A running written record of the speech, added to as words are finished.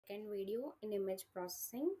second video in image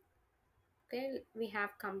processing. Okay, we have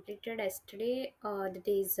completed yesterday, that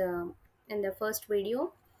is in the first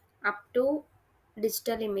video up to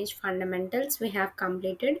digital image fundamentals we have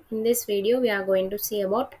completed. In this video we are going to see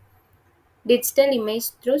about digital image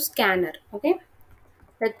through scanner. Okay,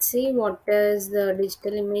 let's see what is the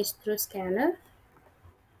digital image through scanner.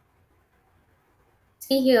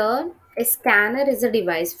 See here, a scanner is a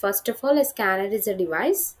device. First of all, a scanner is a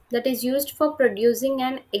device that is used for producing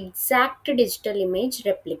an exact digital image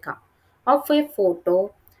replica of a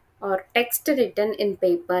photo or text written in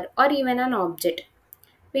paper or even an object.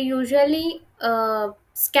 We usually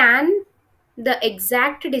scan the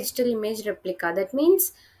exact digital image replica. That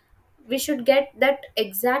means we should get that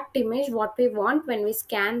exact image what we want when we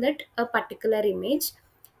scan that a particular image.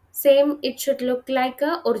 Same, it should look like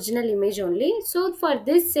a original image only. So for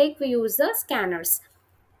this sake we use the scanners.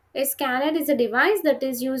 A scanner is a device that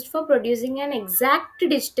is used for producing an exact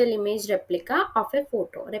digital image replica of a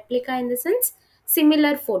photo. Replica in the sense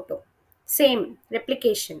similar photo, same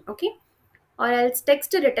replication. Okay, or else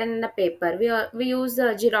text written in the paper. We use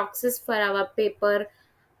xeroxes for our paper,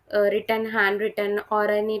 written, handwritten,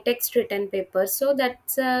 or any text written paper. So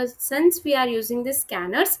that's since we are using the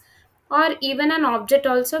scanners, or even an object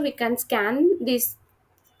also we can scan this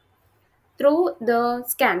through the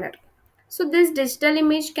scanner. So this digital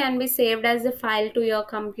image can be saved as a file to your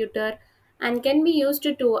computer and can be used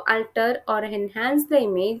to alter or enhance the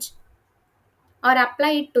image or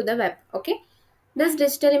apply it to the web. Okay, this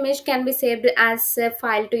digital image can be saved as a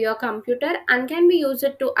file to your computer and can be used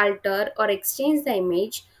to alter or exchange the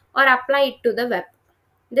image or apply it to the web.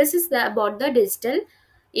 This is about the digital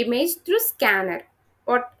image through scanner.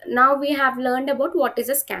 What now we have learned about what is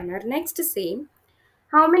a scanner. Next, see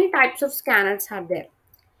how many types of scanners are there.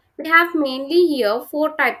 We have mainly here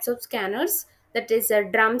four types of scanners, that is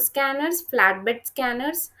drum scanners, flatbed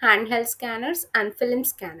scanners, handheld scanners, and film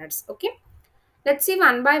scanners. Okay, let's see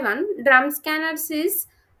one by one. Drum scanners is,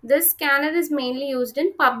 this scanner is mainly used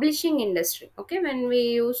in publishing industry. Okay, when we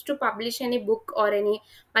used to publish any book or any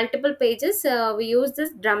multiple pages, we use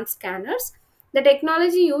this drum scanners. The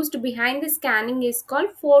technology used behind the scanning is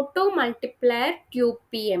called photo multiplier tube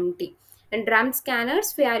PMT. In drum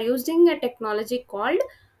scanners, we are using a technology called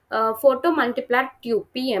photo multiplier tube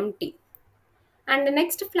PMT. And the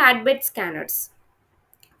next, flatbed scanners.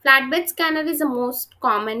 Flatbed scanner is the most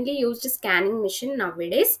commonly used scanning machine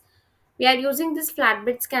nowadays. We are using this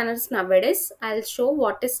flatbed scanners nowadays. I'll show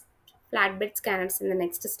what is flatbed scanners in the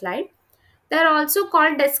next slide. They are also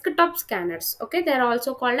called desktop scanners. Okay, they are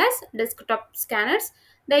also called as desktop scanners.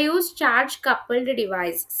 They use charge coupled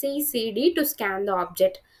device CCD to scan the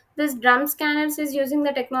object. This drum scanners is using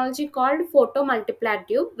the technology called photo multiplier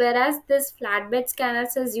tube, whereas this flatbed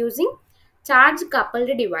scanners is using charge coupled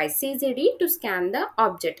device CCD to scan the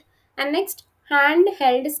object. And next,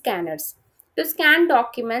 handheld scanners to scan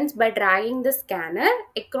documents by dragging the scanner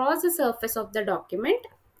across the surface of the document.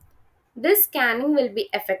 This scanning will be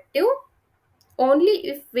effective only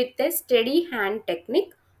if with a steady hand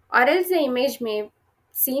technique, or else the image may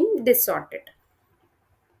seem distorted.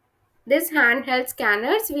 This handheld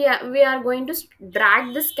scanners, we are going to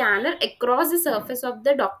drag the scanner across the surface of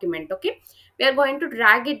the document. Okay, we are going to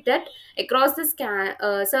drag it that across the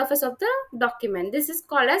surface of the document. This is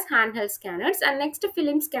called as handheld scanners. And next,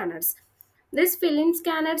 film scanners. This film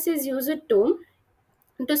scanners is used to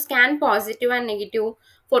scan positive and negative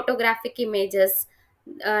photographic images,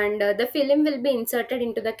 and the film will be inserted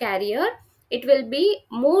into the carrier. It will be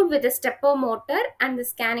moved with a stepper motor and the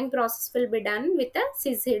scanning process will be done with a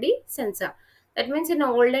CCD sensor. That means in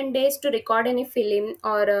olden days, to record any film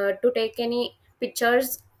or to take any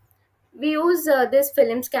pictures, we use this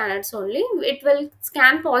film scanners only. It will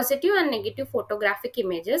scan positive and negative photographic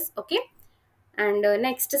images. Okay, and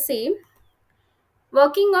next, see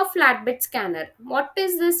working of flatbed scanner. What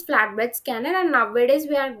is this flatbed scanner? And nowadays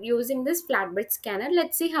we are using this flatbed scanner.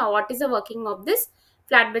 Let's see how what is the working of this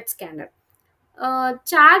flatbed scanner.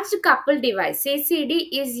 Charged coupled device CCD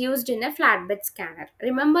is used in a flatbed scanner.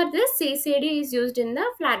 Remember this, CCD is used in the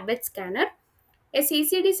flatbed scanner. A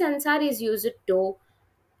CCD sensor is used to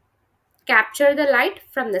capture the light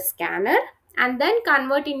from the scanner and then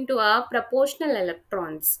convert into a proportional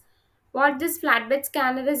electrons. What this flatbed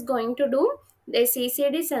scanner is going to do, the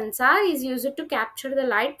CCD sensor is used to capture the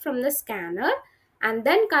light from the scanner and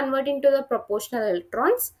then convert into the proportional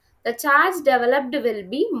electrons. The charge developed will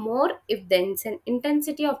be more if the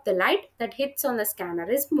intensity of the light that hits on the scanner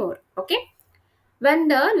is more. Okay, when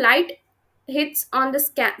the light hits on the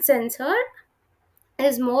sensor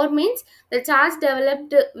is more, means the charge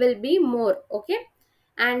developed will be more. Okay,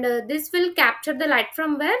 And this will capture the light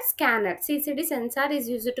from where? Scanner. CCD sensor is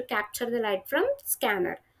used to capture the light from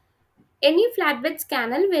scanner. Any flatbed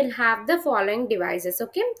scanner will have the following devices.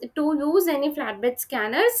 Okay, to use any flatbed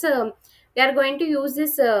scanners, we are going to use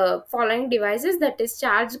this following devices, that is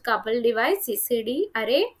charge couple device, CCD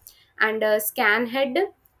array, and scan head,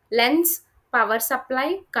 lens, power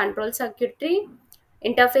supply, control circuitry,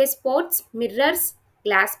 interface ports, mirrors,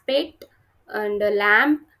 glass plate, and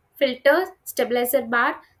lamp, filter, stabilizer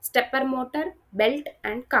bar, stepper motor, belt,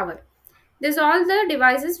 and cover. These all the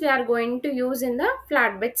devices we are going to use in the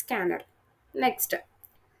flatbed scanner. Next,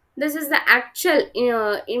 this is the actual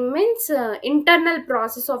immense internal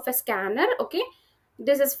process of a scanner. Okay,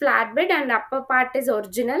 this is flatbed and upper part is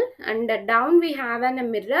original, and down we have a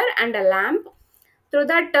mirror and a lamp. Through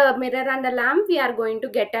that mirror and a lamp, we are going to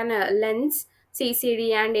get an lens,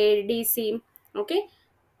 CCD and ADC. Okay,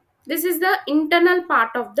 this is the internal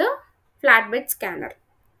part of the flatbed scanner.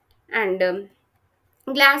 And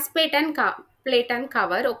glass plate and plate and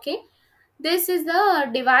cover. Okay, this is the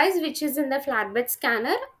device which is in the flatbed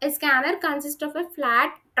scanner. A scanner consists of a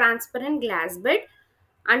flat transparent glass bed.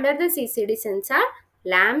 Under the CCD sensor,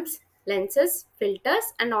 lamps, lenses,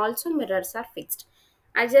 filters, and also mirrors are fixed.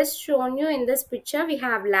 I just shown you in this picture, we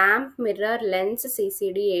have lamp, mirror, lens,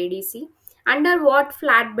 CCD, ADC. Under what?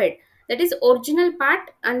 Flatbed. That is original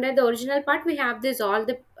part. Under the original part, we have this all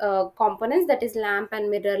the components, that is lamp and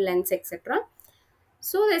mirror, lens, etc.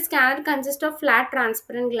 So the scanner consists of flat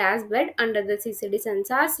transparent glass bed. Under the CCD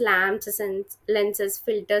sensors, lamps, lenses,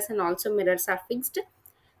 filters, and also mirrors are fixed.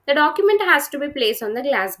 The document has to be placed on the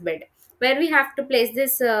glass bed. Where we have to place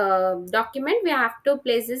this document? We have to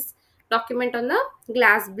place this document on the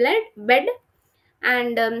glass bed,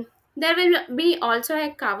 and there will be also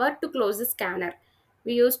a cover to close the scanner.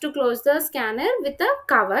 We used to close the scanner with a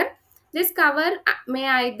cover. This cover may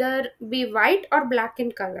either be white or black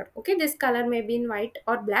in color. Okay, this color may be in white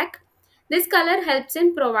or black. This color helps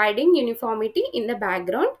in providing uniformity in the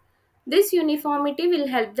background. This uniformity will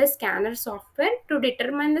help the scanner software to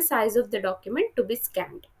determine the size of the document to be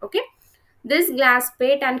scanned. Okay, this glass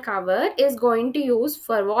plate and cover is going to use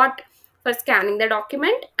for what? For scanning the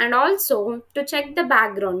document, and also to check the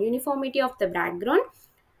background, uniformity of the background,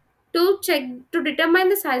 to check, to determine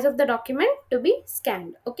the size of the document to be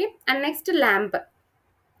scanned. Okay, and next, lamp.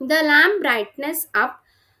 The lamp brightness up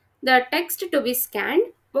the text to be scanned.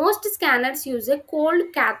 Most scanners use a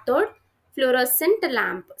cold cathode fluorescent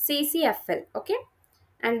lamp, CCFL. Okay,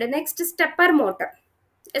 and the next, stepper motor.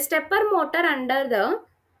 A stepper motor under the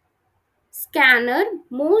scanner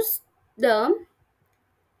the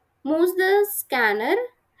moves the scanner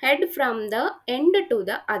head from the end to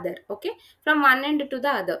the other. Okay, from one end to the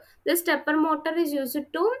other. This stepper motor is used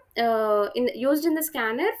to used in the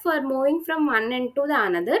scanner for moving from one end to the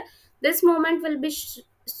another. This movement will be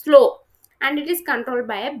slow, and it is controlled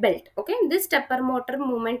by a belt. Okay, this stepper motor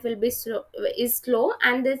movement will be slow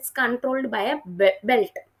and it's controlled by a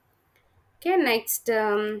belt. Okay, next,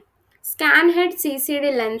 scan head,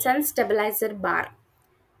 CCD lens, and stabilizer bar.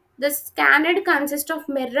 The scanner consists of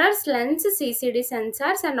mirrors, lens, CCD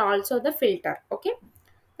sensors, and also the filter. Okay,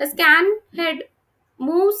 the scan head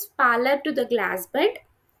moves parallel to the glass bed,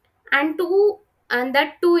 and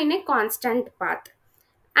that too in a constant path.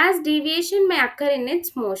 As deviation may occur in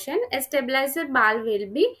its motion, a stabilizer bar will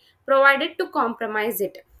be provided to compromise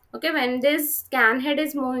it. Okay, when this scan head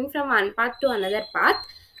is moving from one path to another path,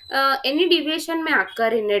 any deviation may occur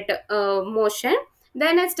in it motion,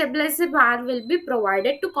 then a stabilizer bar will be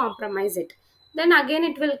provided to compromise it. Then again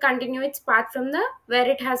it will continue its path from the where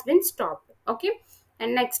it has been stopped. Okay,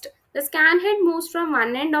 and next, the scan head moves from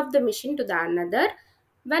one end of the machine to the another.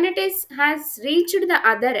 When it has reached the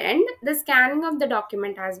other end, the scanning of the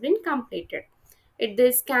document has been completed.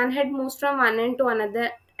 The scan head moves from one end to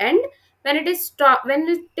another end. When it is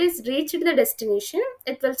reached the destination,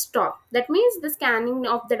 it will stop. That means the scanning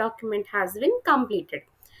of the document has been completed.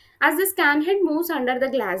 As the scan head moves under the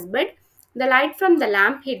glass bed, the light from the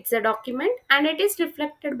lamp hits the document and it is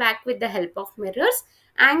reflected back with the help of mirrors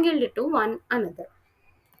angled to one another.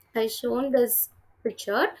 I shown this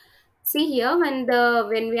picture. See here,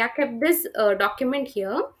 when we have kept this document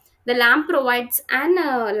here, the lamp provides an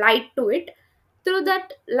light to it. Through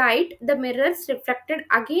that light, the mirrors reflected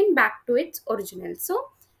again back to its original. So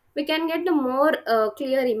we can get the more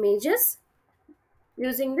clear images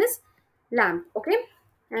using this lamp. Okay,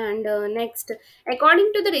 and next,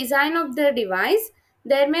 according to the design of the device,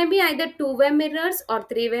 there may be either two-way mirrors or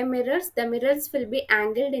three-way mirrors. The mirrors will be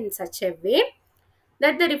angled in such a way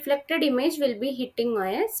that the reflected image will be hitting on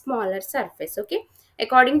a smaller surface. Okay,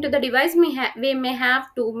 according to the device, we may have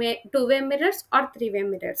two-way mirrors or three-way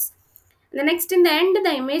mirrors. The next, in the end,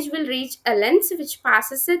 the image will reach a lens which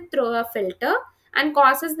passes it through a filter and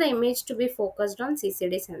causes the image to be focused on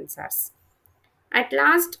CCD sensors. At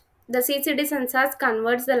last, the CCD sensors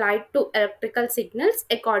converts the light to electrical signals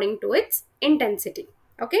according to its intensity.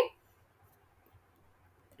 Okay.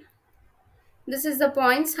 This is the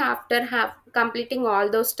points after have completing all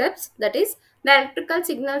those steps. That is, the electrical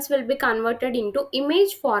signals will be converted into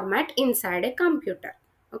image format inside a computer.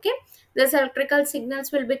 Okay, this electrical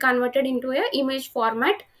signals will be converted into a image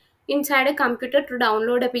format inside a computer to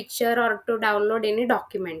download a picture or to download any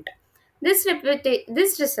document. This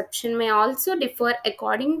reception may also differ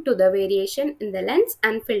according to the variation in the lens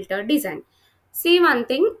and filter design. See one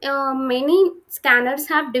thing, many scanners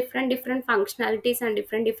have different functionalities and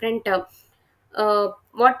different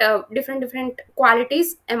what different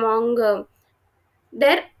qualities among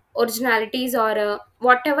their originalities or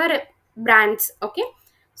whatever brands. Okay,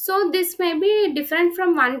 so this may be different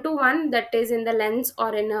from one to one, that is in the lens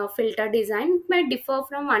or in a filter design. It may differ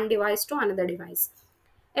from one device to another device.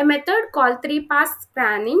 A method called three-pass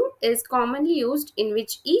scanning is commonly used, in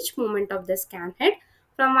which each movement of the scan head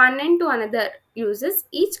from one end to another uses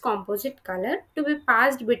each composite color to be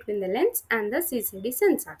passed between the lens and the CCD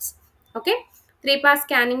sensors. Okay, three-pass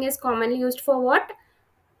scanning is commonly used for what?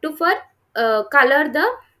 To for color the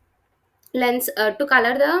lens, to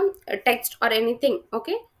color the text or anything.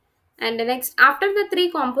 Okay, and the next, after the three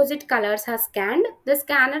composite colors are scanned, the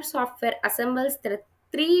scanner software assembles the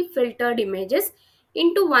three filtered images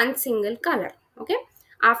into one single color. Okay,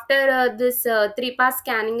 after this three pass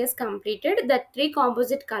scanning is completed, the three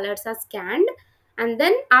composite colors are scanned, and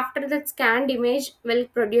then after that scanned image will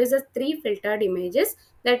produce the three filtered images.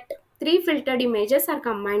 That three filtered images are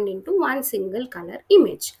combined into one single color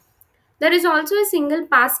image. There is also a single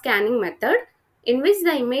pass scanning method, in which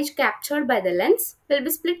the image captured by the lens will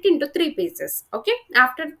be split into three pieces. Okay,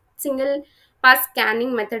 after single pass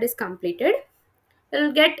scanning method is completed,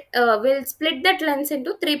 we'll split that lens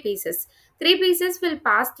into three pieces. Three pieces will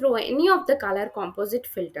pass through any of the color composite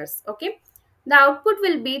filters. Okay, the output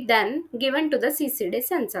will be then given to the CCD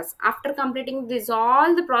sensors. After completing this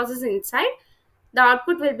all the process inside, the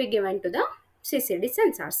output will be given to the CCD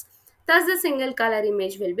sensors. Thus, the single color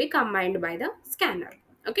image will be combined by the scanner.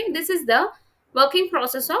 Okay, this is the working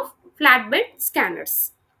process of flatbed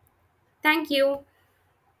scanners. Thank you.